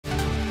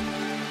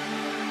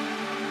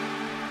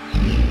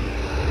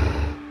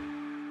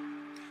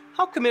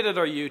How committed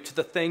are you to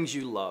the things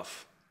you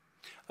love?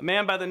 A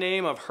man by the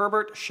name of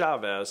Herbert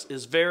Chavez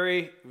is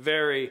very,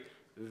 very,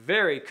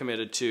 very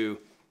committed to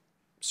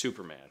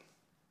Superman.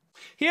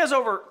 He has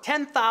over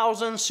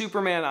 10,000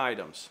 Superman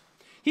items.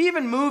 He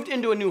even moved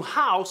into a new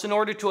house in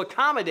order to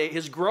accommodate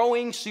his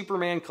growing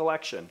Superman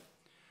collection.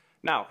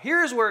 Now,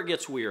 here's where it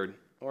gets weird,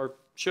 or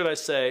should I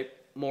say,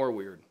 more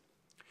weird.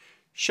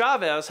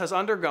 Chavez has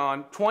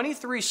undergone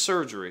 23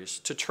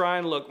 surgeries to try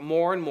and look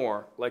more and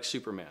more like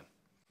Superman.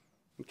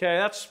 Okay,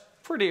 that's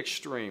pretty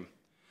extreme.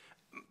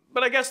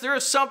 But I guess there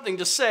is something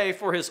to say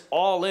for his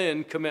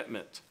all-in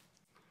commitment.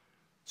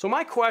 So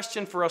my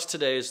question for us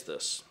today is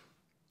this.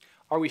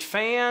 Are we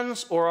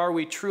fans or are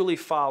we truly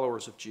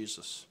followers of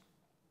Jesus?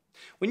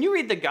 When you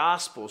read the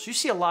Gospels, you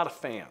see a lot of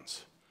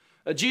fans.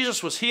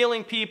 Jesus was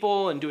healing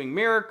people and doing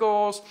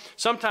miracles.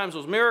 Sometimes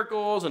those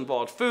miracles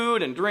involved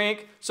food and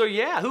drink. So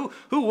yeah, who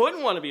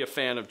wouldn't want to be a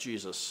fan of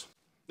Jesus?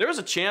 There was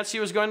a chance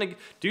he was going to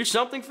do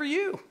something for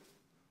you.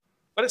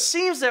 But it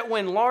seems that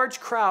when large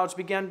crowds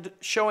began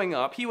showing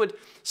up, he would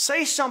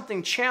say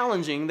something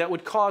challenging that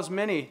would cause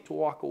many to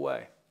walk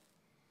away.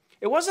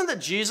 It wasn't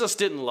that Jesus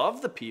didn't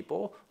love the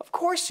people. Of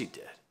course he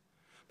did.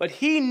 But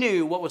he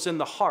knew what was in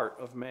the heart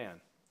of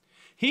man.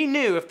 He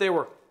knew if they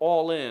were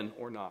all in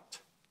or not.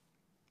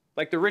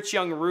 Like the rich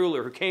young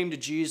ruler who came to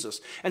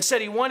Jesus and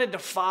said he wanted to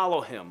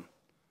follow him.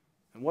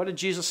 And what did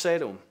Jesus say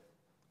to him?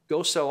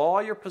 Go sell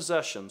all your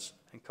possessions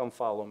and come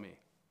follow me.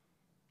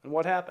 And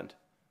what happened?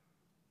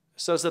 It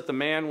says that the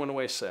man went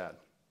away sad.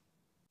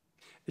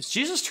 Is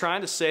Jesus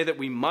trying to say that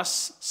we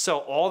must sell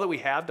all that we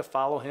have to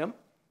follow him?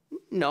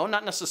 No,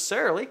 not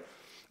necessarily.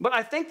 But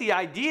I think the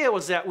idea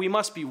was that we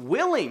must be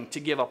willing to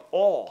give up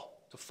all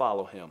to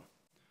follow him.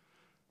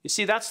 You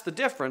see, that's the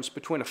difference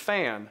between a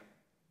fan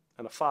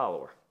and a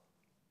follower.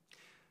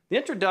 The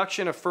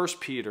introduction of 1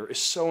 Peter is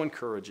so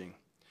encouraging.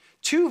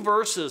 2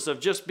 verses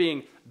of just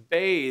being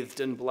bathed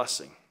in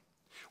blessing.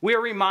 We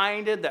are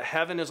reminded that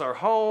heaven is our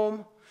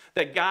home,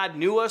 that God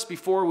knew us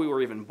before we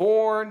were even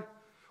born.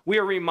 We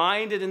are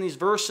reminded in these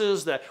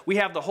verses that we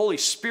have the Holy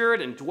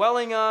Spirit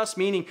indwelling us,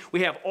 meaning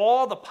we have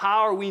all the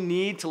power we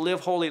need to live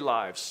holy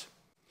lives.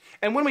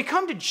 And when we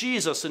come to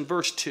Jesus in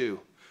verse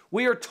 2,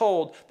 we are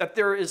told that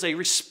there is a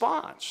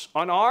response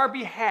on our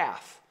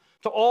behalf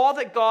to all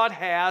that God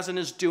has and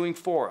is doing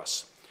for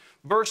us.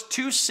 Verse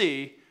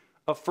 2c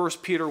of 1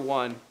 Peter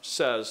 1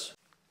 says,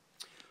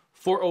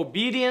 for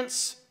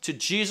obedience to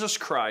Jesus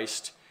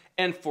Christ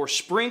and for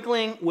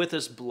sprinkling with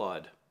his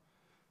blood,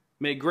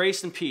 may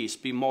grace and peace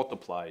be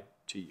multiplied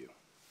to you.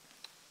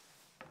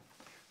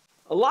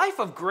 A life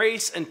of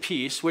grace and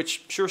peace,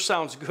 which sure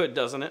sounds good,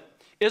 doesn't it,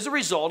 is a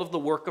result of the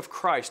work of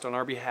Christ on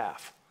our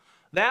behalf.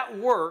 That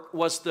work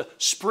was the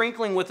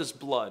sprinkling with his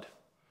blood.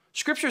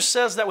 Scripture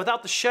says that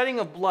without the shedding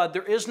of blood,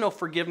 there is no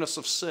forgiveness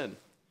of sin.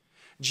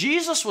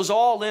 Jesus was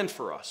all in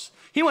for us.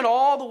 He went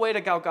all the way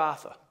to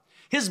Golgotha.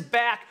 His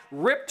back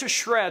ripped to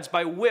shreds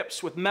by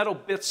whips with metal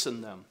bits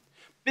in them.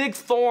 Big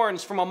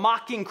thorns from a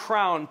mocking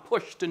crown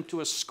pushed into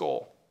his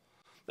skull.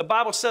 The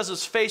Bible says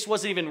his face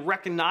wasn't even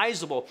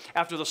recognizable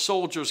after the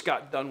soldiers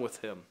got done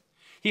with him.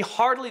 He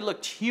hardly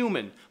looked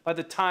human by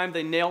the time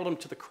they nailed him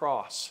to the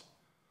cross.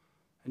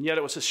 And yet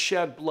it was his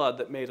shed blood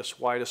that made us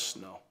white as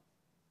snow.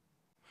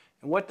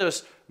 And what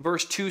does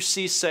verse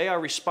 2c say our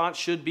response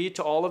should be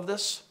to all of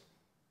this?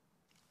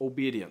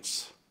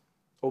 Obedience.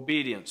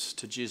 Obedience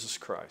to Jesus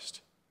Christ.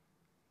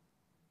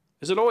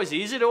 Is it always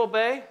easy to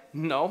obey?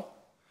 No.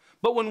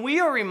 But when we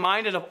are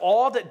reminded of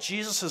all that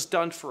Jesus has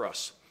done for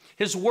us,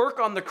 his work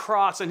on the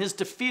cross and his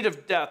defeat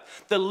of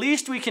death, the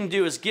least we can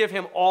do is give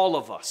him all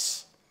of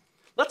us.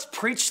 Let's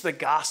preach the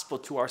gospel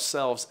to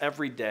ourselves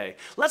every day.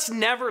 Let's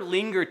never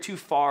linger too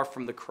far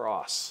from the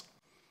cross.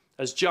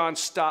 As John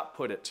Stott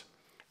put it,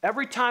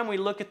 every time we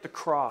look at the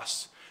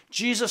cross,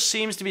 Jesus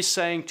seems to be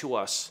saying to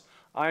us,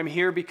 I am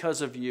here because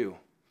of you.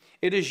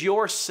 It is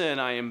your sin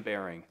I am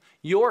bearing.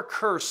 Your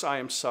curse I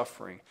am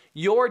suffering.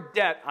 Your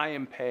debt I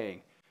am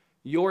paying.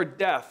 Your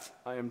death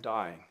I am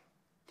dying.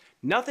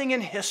 Nothing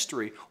in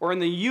history or in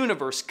the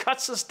universe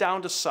cuts us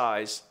down to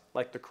size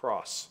like the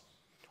cross.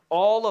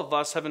 All of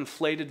us have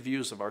inflated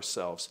views of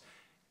ourselves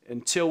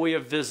until we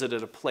have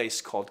visited a place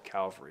called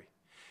Calvary.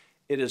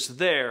 It is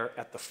there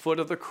at the foot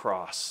of the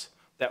cross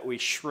that we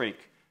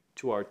shrink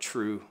to our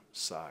true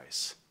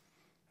size.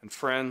 And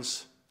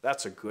friends,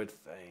 that's a good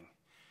thing.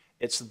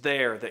 It's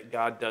there that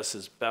God does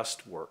his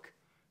best work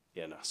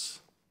in us.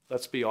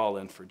 Let's be all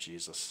in for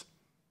Jesus.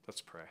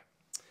 Let's pray.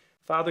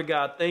 Father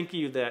God, thank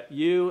you that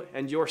you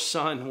and your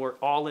Son were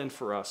all in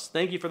for us.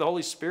 Thank you for the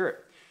Holy Spirit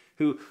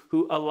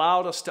who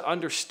allowed us to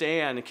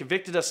understand and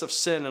convicted us of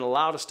sin and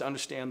allowed us to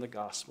understand the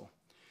gospel.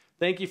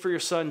 Thank you for your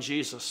Son,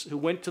 Jesus, who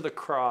went to the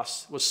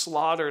cross, was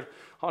slaughtered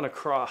on a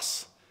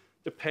cross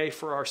to pay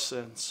for our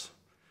sins.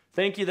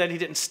 Thank you that he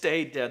didn't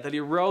stay dead, that he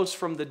rose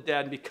from the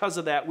dead. And because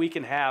of that, we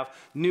can have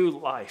new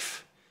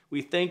life.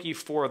 We thank you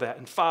for that.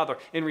 And Father,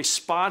 in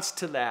response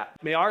to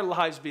that, may our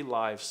lives be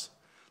lives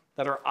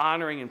that are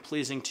honoring and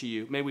pleasing to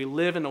you. May we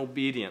live in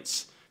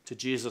obedience to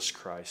Jesus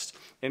Christ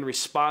in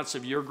response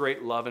of your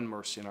great love and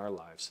mercy in our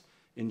lives.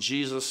 In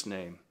Jesus'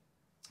 name,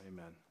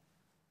 Amen.